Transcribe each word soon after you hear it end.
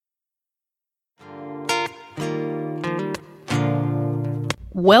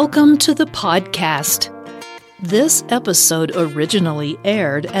Welcome to the podcast. This episode originally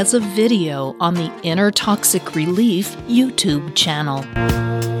aired as a video on the Inner Toxic Relief YouTube channel.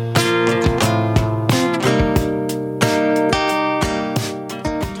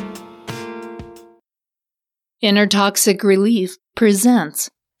 Inner Toxic Relief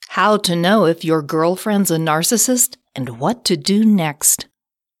presents How to Know If Your Girlfriend's a Narcissist and What to Do Next.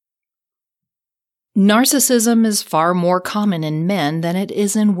 Narcissism is far more common in men than it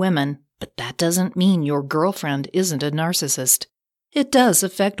is in women, but that doesn't mean your girlfriend isn't a narcissist. It does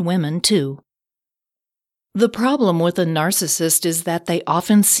affect women too. The problem with a narcissist is that they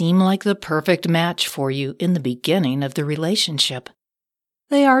often seem like the perfect match for you in the beginning of the relationship.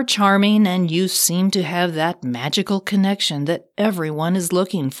 They are charming and you seem to have that magical connection that everyone is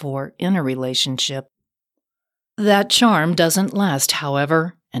looking for in a relationship. That charm doesn't last,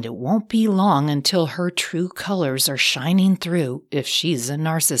 however, and it won't be long until her true colors are shining through if she's a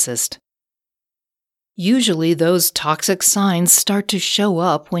narcissist. Usually those toxic signs start to show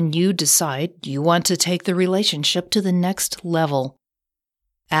up when you decide you want to take the relationship to the next level.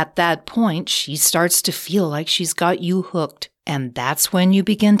 At that point, she starts to feel like she's got you hooked, and that's when you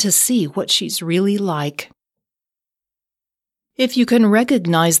begin to see what she's really like. If you can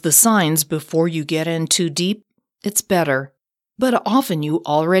recognize the signs before you get in too deep, it's better. But often you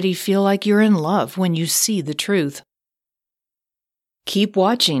already feel like you're in love when you see the truth. Keep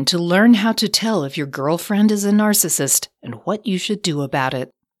watching to learn how to tell if your girlfriend is a narcissist and what you should do about it.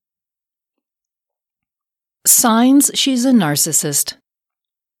 Signs she's a narcissist.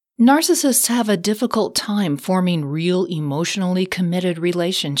 Narcissists have a difficult time forming real emotionally committed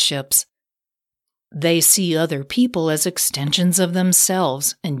relationships. They see other people as extensions of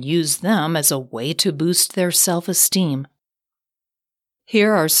themselves and use them as a way to boost their self-esteem.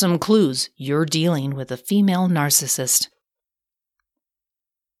 Here are some clues you're dealing with a female narcissist.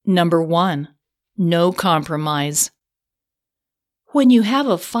 Number 1. No compromise. When you have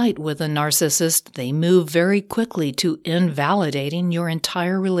a fight with a narcissist, they move very quickly to invalidating your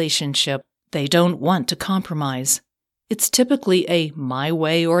entire relationship. They don't want to compromise. It's typically a my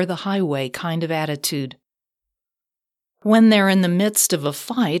way or the highway kind of attitude. When they're in the midst of a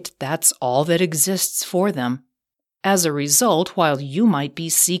fight, that's all that exists for them. As a result, while you might be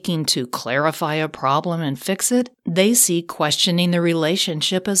seeking to clarify a problem and fix it, they see questioning the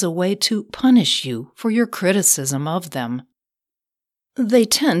relationship as a way to punish you for your criticism of them. They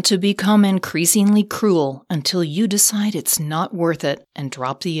tend to become increasingly cruel until you decide it's not worth it and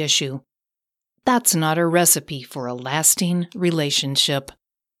drop the issue. That's not a recipe for a lasting relationship.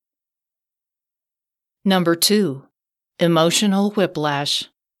 Number 2. Emotional whiplash.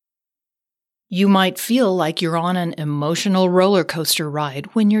 You might feel like you're on an emotional roller coaster ride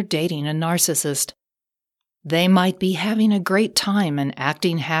when you're dating a narcissist. They might be having a great time and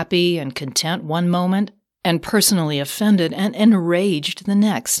acting happy and content one moment, and personally offended and enraged the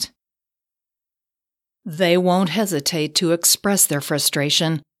next. They won't hesitate to express their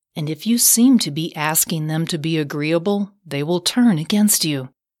frustration, and if you seem to be asking them to be agreeable, they will turn against you.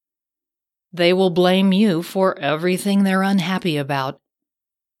 They will blame you for everything they're unhappy about.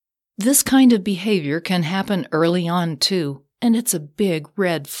 This kind of behavior can happen early on too, and it's a big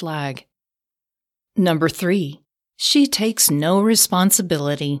red flag. Number 3. She takes no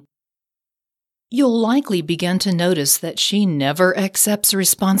responsibility. You'll likely begin to notice that she never accepts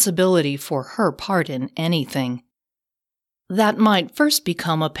responsibility for her part in anything. That might first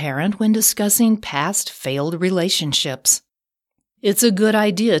become apparent when discussing past failed relationships. It's a good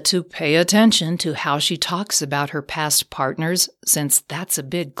idea to pay attention to how she talks about her past partners, since that's a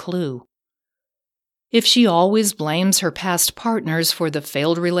big clue. If she always blames her past partners for the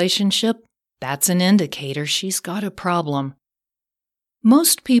failed relationship, that's an indicator she's got a problem.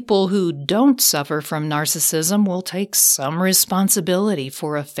 Most people who don't suffer from narcissism will take some responsibility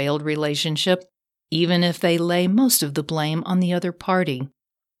for a failed relationship, even if they lay most of the blame on the other party.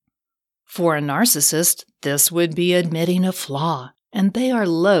 For a narcissist, this would be admitting a flaw, and they are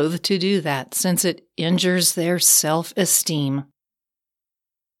loath to do that since it injures their self-esteem.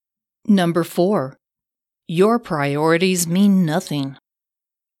 Number 4. Your priorities mean nothing.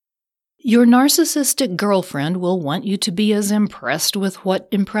 Your narcissistic girlfriend will want you to be as impressed with what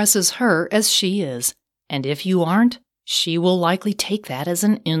impresses her as she is, and if you aren't, she will likely take that as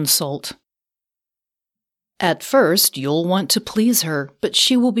an insult. At first, you'll want to please her, but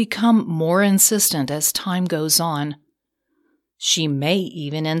she will become more insistent as time goes on. She may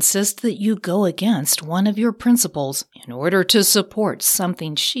even insist that you go against one of your principles in order to support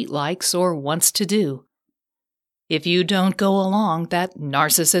something she likes or wants to do. If you don't go along, that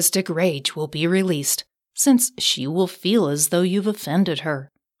narcissistic rage will be released, since she will feel as though you've offended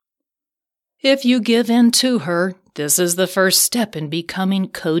her. If you give in to her, this is the first step in becoming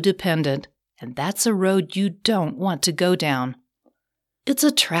codependent, and that's a road you don't want to go down. It's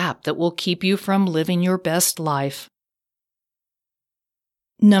a trap that will keep you from living your best life.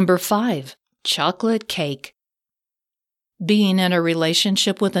 Number 5. Chocolate cake. Being in a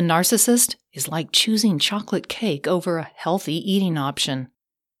relationship with a narcissist is like choosing chocolate cake over a healthy eating option.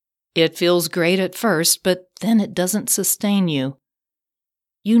 It feels great at first, but then it doesn't sustain you.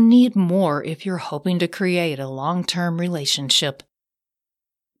 You need more if you're hoping to create a long-term relationship.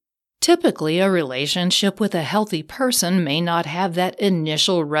 Typically, a relationship with a healthy person may not have that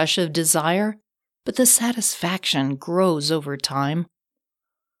initial rush of desire, but the satisfaction grows over time.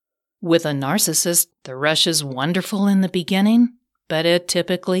 With a narcissist, the rush is wonderful in the beginning, but it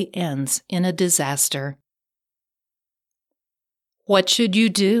typically ends in a disaster. What should you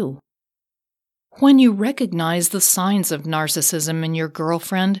do? When you recognize the signs of narcissism in your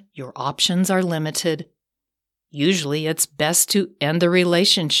girlfriend, your options are limited. Usually, it's best to end the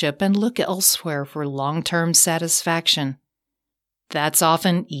relationship and look elsewhere for long-term satisfaction. That's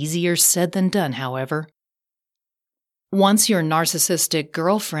often easier said than done, however. Once your narcissistic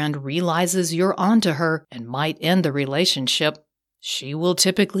girlfriend realizes you're onto her and might end the relationship, she will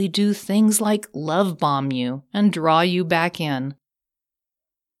typically do things like love bomb you and draw you back in.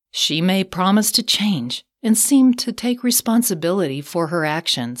 She may promise to change and seem to take responsibility for her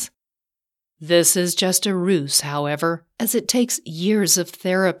actions. This is just a ruse, however, as it takes years of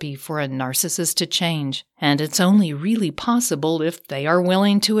therapy for a narcissist to change, and it's only really possible if they are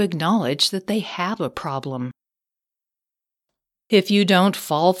willing to acknowledge that they have a problem. If you don't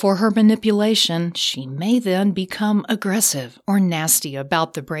fall for her manipulation, she may then become aggressive or nasty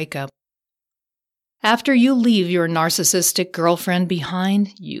about the breakup. After you leave your narcissistic girlfriend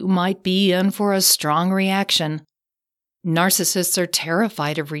behind, you might be in for a strong reaction. Narcissists are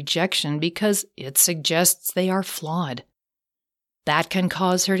terrified of rejection because it suggests they are flawed. That can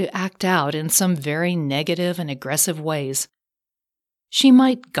cause her to act out in some very negative and aggressive ways. She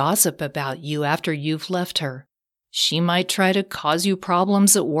might gossip about you after you've left her. She might try to cause you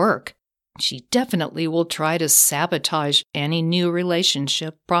problems at work. She definitely will try to sabotage any new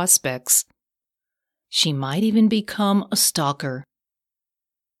relationship prospects. She might even become a stalker.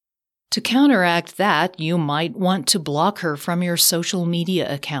 To counteract that, you might want to block her from your social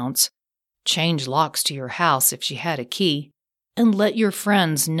media accounts, change locks to your house if she had a key, and let your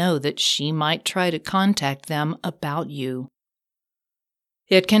friends know that she might try to contact them about you.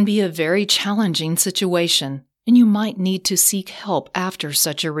 It can be a very challenging situation, and you might need to seek help after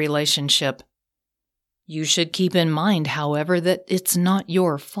such a relationship. You should keep in mind, however, that it's not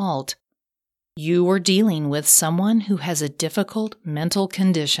your fault. You are dealing with someone who has a difficult mental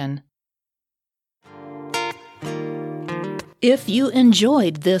condition. If you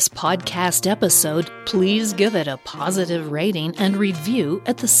enjoyed this podcast episode, please give it a positive rating and review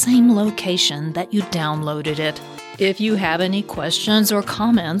at the same location that you downloaded it. If you have any questions or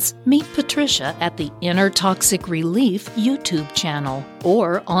comments, meet Patricia at the Inner Toxic Relief YouTube channel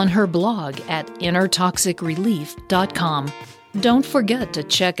or on her blog at innertoxicrelief.com. Don't forget to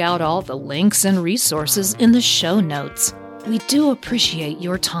check out all the links and resources in the show notes. We do appreciate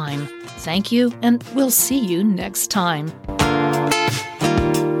your time. Thank you, and we'll see you next time.